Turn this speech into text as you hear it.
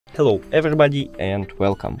Hello everybody and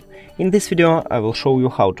welcome. In this video I will show you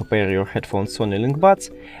how to pair your headphones Sony Link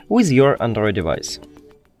Buds with your Android device.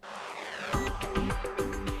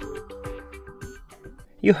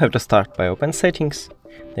 You have to start by open settings,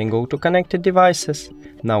 then go to connected devices,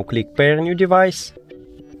 now click pair new device,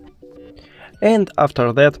 and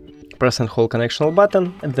after that press and hold connectional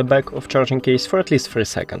button at the back of charging case for at least 3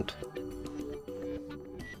 seconds.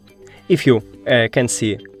 If you can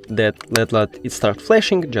see that LED light it starts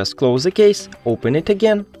flashing, just close the case, open it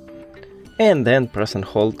again, and then press and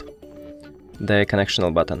hold the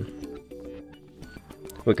connectional button.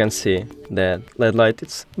 We can see that LED light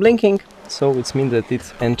is blinking, so it means that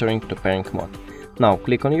it's entering to pairing mode. Now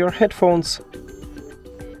click on your headphones,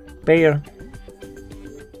 pair,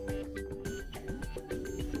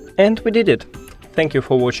 and we did it! Thank you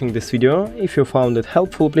for watching this video. If you found it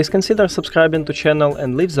helpful, please consider subscribing to the channel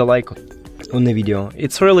and leave the like on the video.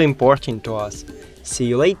 It's really important to us. See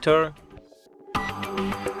you later!